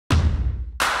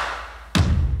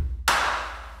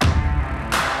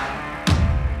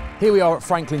Here we are at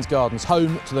Franklin's Gardens,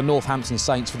 home to the Northampton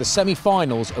Saints for the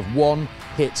semi-finals of One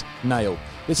Hit Nail.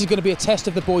 This is going to be a test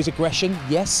of the boys' aggression,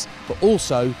 yes, but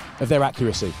also of their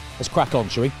accuracy. Let's crack on,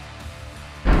 shall we?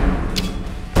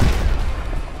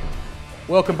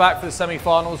 Welcome back for the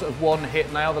semi-finals of One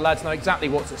Hit Nail. The lads know exactly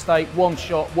what's at stake. One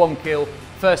shot, one kill.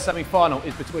 First semi-final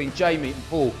is between Jamie and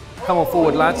Paul. Come on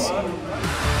forward, lads.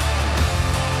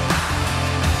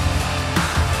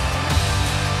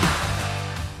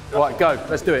 Right, go.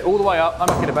 Let's do it. All the way up. I'm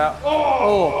looking about.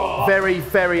 Oh, very,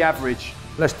 very average.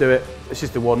 Let's do it. This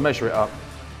is the one. Measure it up.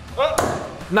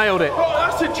 Nailed it. Oh,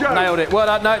 that's a joke. Nailed it. Well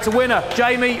done. No, it's a winner.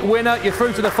 Jamie, winner. You're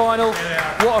through to the final.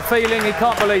 Yeah. What a feeling. He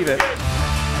can't believe it.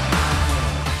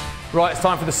 Right, it's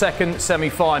time for the second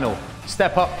semi-final.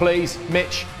 Step up, please.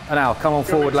 Mitch and Al. Come on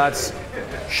forward, lads.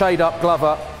 Shade up, glove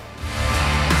up.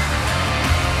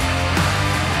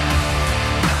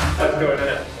 Let's do it,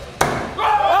 innit?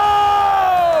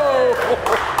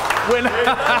 Winner.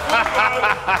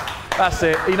 That's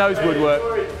it. He knows woodwork.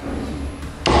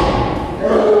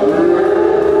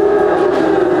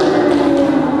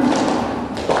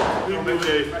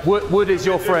 Wood is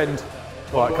your friend.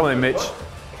 Right, come on in, Mitch.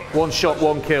 One shot,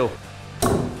 one kill.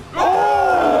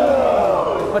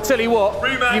 I tell you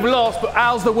what, you've lost, but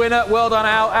Al's the winner. Well done,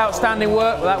 Al. Outstanding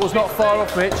work. That was not far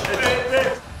off, Mitch.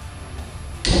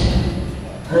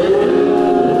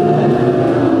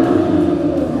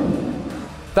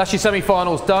 That's your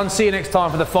semi-finals done. See you next time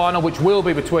for the final, which will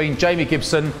be between Jamie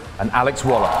Gibson and Alex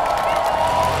Waller.